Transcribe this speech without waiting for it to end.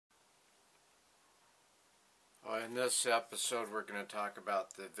In this episode, we're going to talk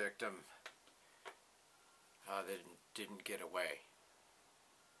about the victim that didn't get away,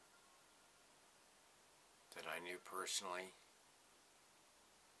 that I knew personally.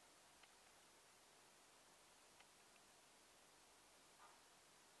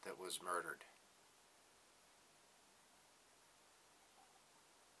 That was murdered.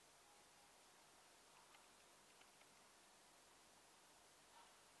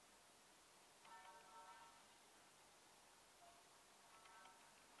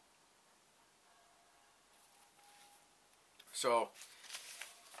 So,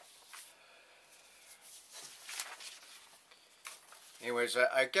 anyways,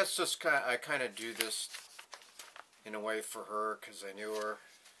 I guess I kind of do this in a way for her because I knew her.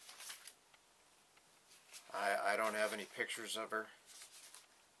 I don't have any pictures of her.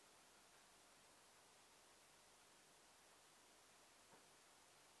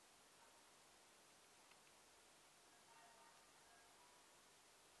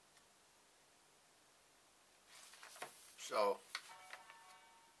 So,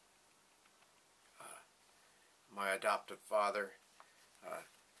 my adoptive father,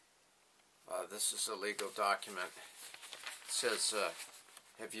 this is a legal document. It says,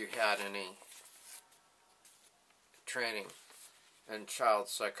 have you had any training in child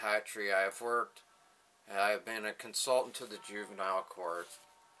psychiatry? I have been a consultant to the juvenile court,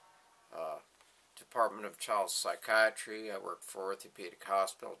 Department of Child Psychiatry. I worked for Orthopedic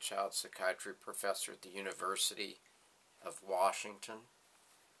Hospital, child psychiatry professor at the University of Washington,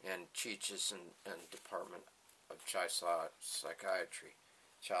 and teaches in Department of Child Psychiatry.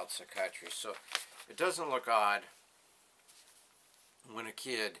 So it doesn't look odd when a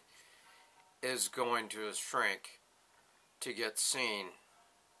kid is going to a shrink to get seen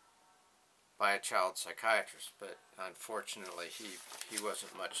by a child psychiatrist, but unfortunately he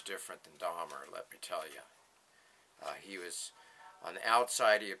wasn't much different than Dahmer, let me tell you. He was, on the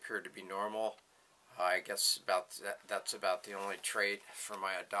outside, he appeared to be normal. I guess that's about the only trait for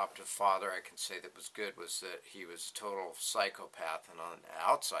my adoptive father I can say that was good, was that he was a total psychopath, and on the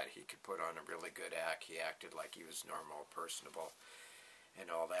outside he could put on a really good act. He acted like he was normal, personable,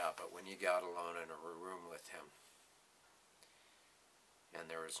 and all that, but when you got alone in a room with him, and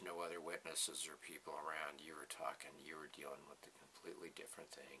there was no other witnesses or people around, you were dealing with a completely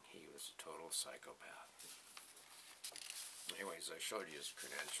different thing. He was a total psychopath. Anyways, I showed you his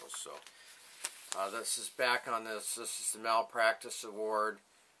credentials, so this is back on this. This is the malpractice award,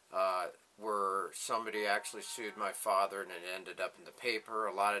 where somebody actually sued my father and it ended up in the paper.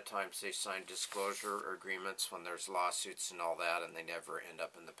 A lot of times they sign disclosure agreements when there's lawsuits and all that, and they never end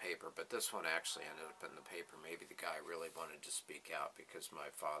up in the paper. But this one actually ended up in the paper. Maybe the guy really wanted to speak out because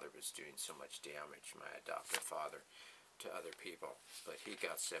my father was doing so much damage, my adoptive father, to other people. But he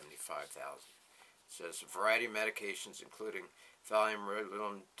got $75,000. It says a variety of medications, including Valium,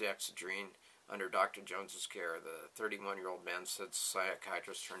 Ritalin, Dexedrine, under Dr. Jones's care. The 31-year-old man said the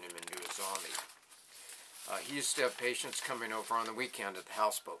psychiatrist turned him into a zombie. He used to have patients coming over on the weekend at the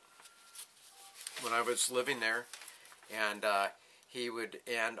houseboat when I was living there, and he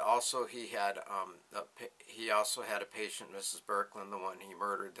also had a patient, Mrs. Birkeland, the one he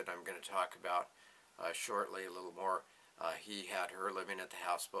murdered, that I'm going to talk about shortly a little more. He had her living at the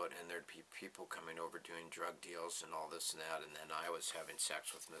houseboat, and there'd be people coming over doing drug deals and all this and that, and then I was having sex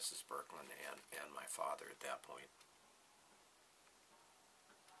with Mrs. Birkeland and my father at that point.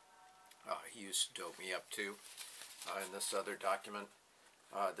 He used to dope me up too. In this other document,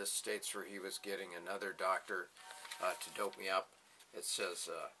 this states where he was getting another doctor to dope me up. It says,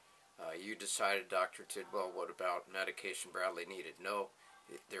 you decided, Dr. Tidwell, what about medication Bradley needed? No.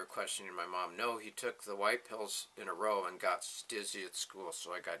 They were questioning my mom. No, he took the white pills in a row and got dizzy at school.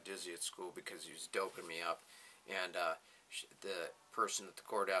 So I got dizzy at school because he was doping me up. And the person at the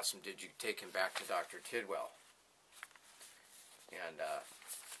court asked him, did you take him back to Dr. Tidwell? And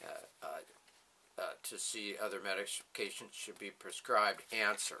to see other medications should be prescribed.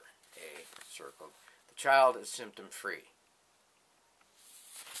 Answer, A, circled. The child is symptom-free.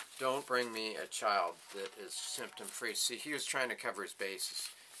 Don't bring me a child that is symptom-free. See, he was trying to cover his bases,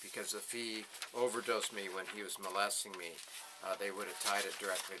 because if he overdosed me when he was molesting me, they would have tied it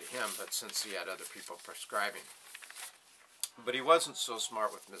directly to him, but since he had other people prescribing. But he wasn't so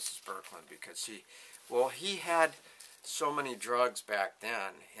smart with Mrs. Birkeland, because he had so many drugs back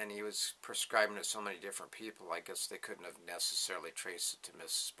then, and he was prescribing to so many different people. I guess they couldn't have necessarily traced it to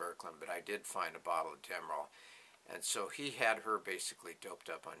Mrs. Birkeland, but I did find a bottle of Demerol. And so he had her basically doped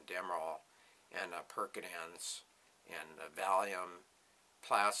up on Demerol and Percodans and Valium,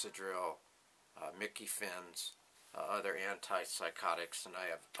 Placidril, Mickey Fins, other antipsychotics, and I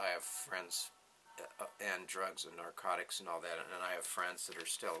have friends and drugs and narcotics and all that. And I have friends that are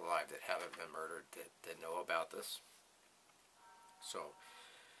still alive that haven't been murdered that know about this. So,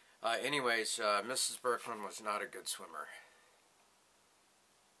 anyways, Mrs. Berkman was not a good swimmer.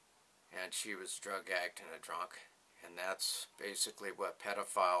 And she was a drug addict and a drunk. And that's basically what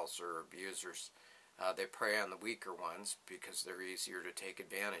pedophiles or abusers, they prey on the weaker ones because they're easier to take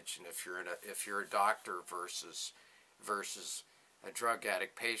advantage. And if you're a doctor versus a drug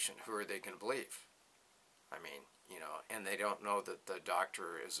addict patient, who are they going to believe? I mean, you know, and they don't know that the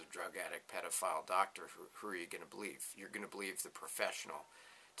doctor is a drug addict, pedophile doctor. Who are you going to believe? You're going to believe the professional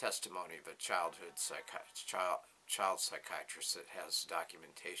testimony of a child psychiatrist that has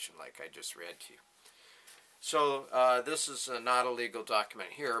documentation like I just read to you. So this is not a legal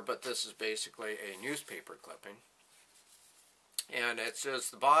document here, but this is basically a newspaper clipping. And it says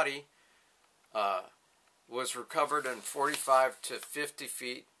the body was recovered in 45 to 50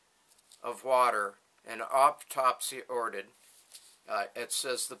 feet of water and autopsy ordered. It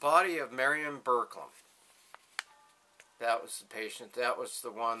says the body of Marion Berkman. That was the patient. That was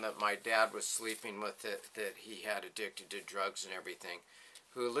the one that my dad was sleeping with, that he had addicted to drugs and everything,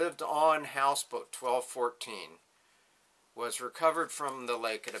 who lived on houseboat 1214, was recovered from the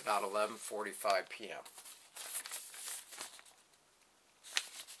lake at about 11:45 p.m.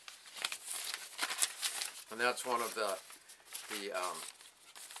 And that's one of the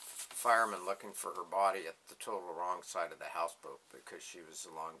firemen looking for her body at the total wrong side of the houseboat because she was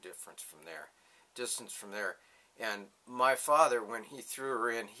a long distance from there. And my father, when he threw her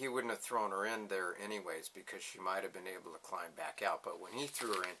in, he wouldn't have thrown her in there anyways because she might have been able to climb back out. But when he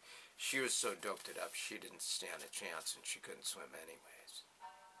threw her in, she was so doped up she didn't stand a chance and she couldn't swim anyways.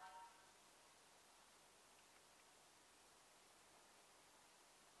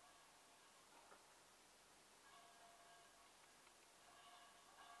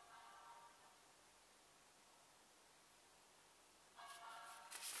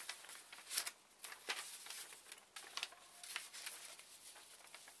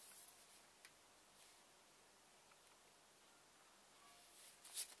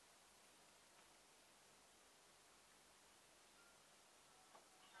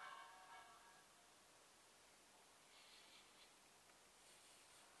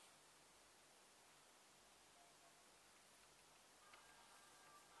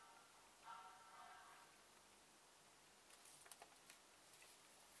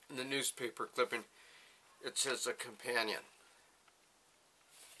 In the newspaper clipping, it says a companion.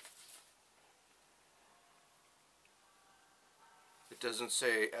 It doesn't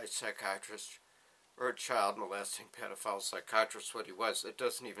say a psychiatrist or a child molesting pedophile psychiatrist what he was. It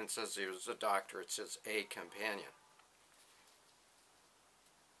doesn't even say he was a doctor. It says a companion.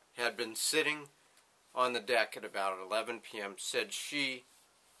 Had been sitting on the deck at about 11 p.m. Said she,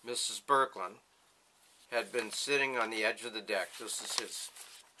 Mrs. Berkman, had been sitting on the edge of the deck. This is his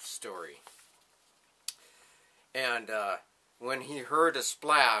story. And when he heard a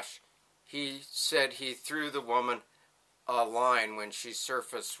splash, he said he threw the woman a line when she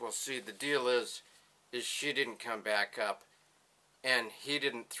surfaced. Well, see, the deal is she didn't come back up, and he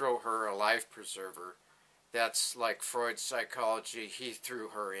didn't throw her a life preserver. That's like Freud's psychology. He threw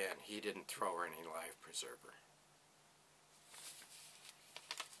her in. He didn't throw her any life preserver.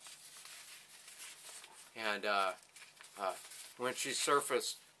 And when she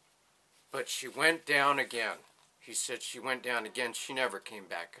surfaced, but she went down again. He said she went down again. She never came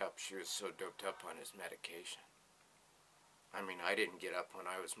back up. She was so doped up on his medication. I mean, I didn't get up when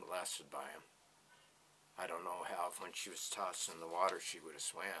I was molested by him. I don't know how, if when she was tossed in the water, she would have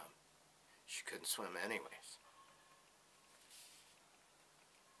swam. She couldn't swim anyways.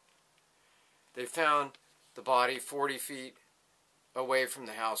 They found the body 40 feet away from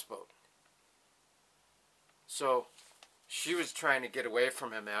the houseboat. So she was trying to get away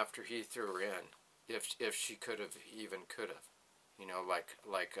from him after he threw her in, if she could have. You know, like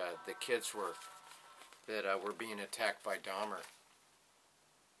the kids were that were being attacked by Dahmer,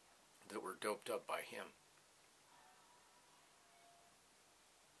 that were doped up by him.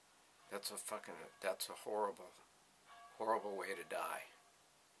 That's a horrible, horrible way to die.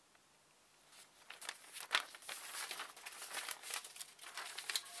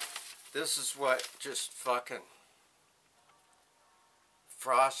 This is what just fucking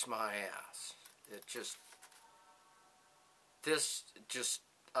frosts my ass.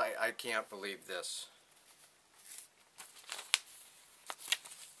 I can't believe this.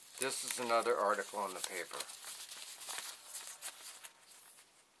 This is another article in the paper.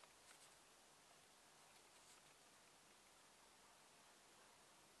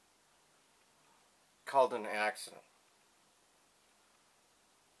 Called an accident.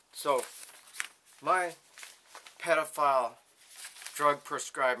 So, My pedophile,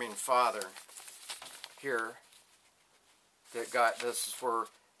 drug-prescribing father here that got, this is where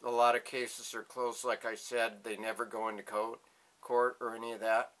a lot of cases are closed. Like I said, they never go into court or any of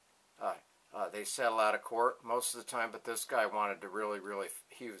that. They settle out of court most of the time, but this guy wanted to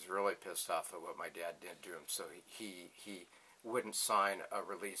he was really pissed off at what my dad did to him, so he wouldn't sign a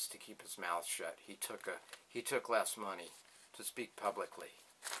release to keep his mouth shut. He took less money to speak publicly.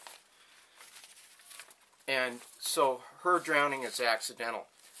 And so her drowning is accidental.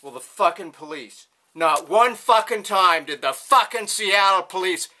 Well, the fucking police, not one fucking time did the fucking Seattle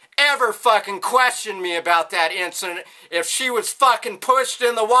police ever fucking question me about that incident if she was fucking pushed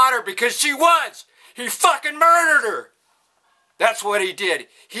in the water, because she was. He fucking murdered her. That's what he did.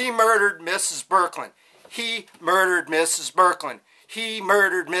 He murdered Mrs. Birkeland. He murdered Mrs. Birkeland. He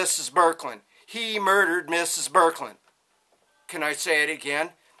murdered Mrs. Birkeland. He murdered Mrs. Birkeland. Can I say it again?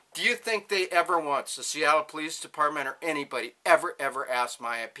 Do you think they ever once, the Seattle Police Department or anybody, ever asked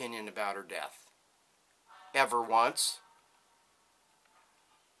my opinion about her death? Ever once?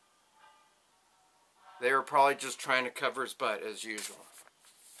 They were probably just trying to cover his butt as usual.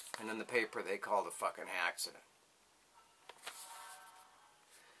 And in the paper they called it a fucking accident.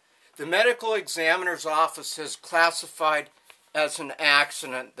 The medical examiner's office has classified as an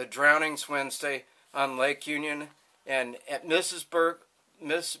accident the drownings Wednesday on Lake Union, and at and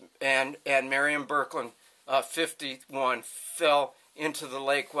Miriam Birkeland, 51, fell into the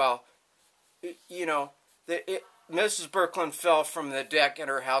lake while, you know, Mrs. Birkeland fell from the deck in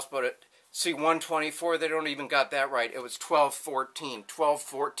her houseboat at C-124. They don't even got that right. It was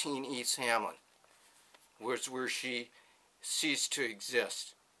 1214 East Hamlin, was where she ceased to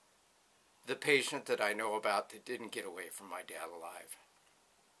exist. The patient that I know about that didn't get away from my dad alive.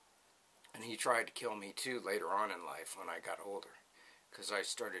 And he tried to kill me too later on in life when I got older, because I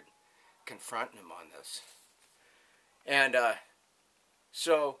started confronting him on this. And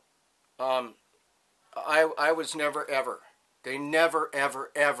I was never ever, they never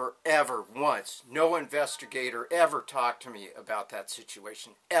ever once, no investigator ever talked to me about that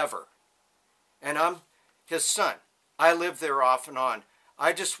situation, ever. And I'm his son. I live there off and on.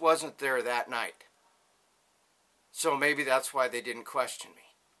 I just wasn't there that night. So maybe that's why they didn't question me.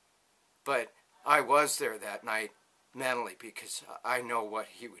 But I was there that night mentally, because I know what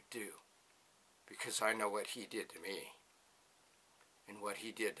he would do. Because I know what he did to me. And what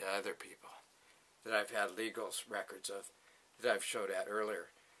he did to other people that I've had legal records of, that I've showed at earlier.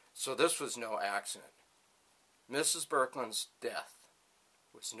 So this was no accident. Mrs. Birkeland's death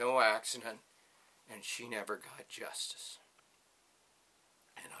was no accident, and she never got justice.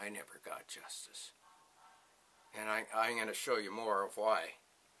 And I never got justice. And I'm going to show you more of why.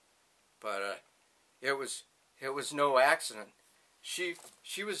 But it was no accident. She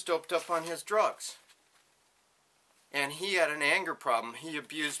was doped up on his drugs. And he had an anger problem. He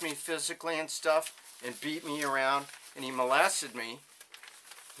abused me physically and stuff, and beat me around, and he molested me.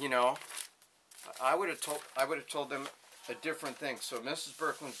 You know, I would have told them a different thing. So Mrs.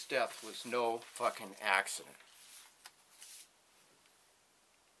 Birkeland's death was no fucking accident.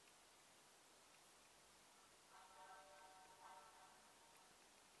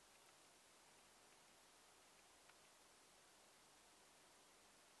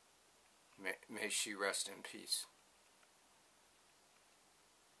 May she rest in peace.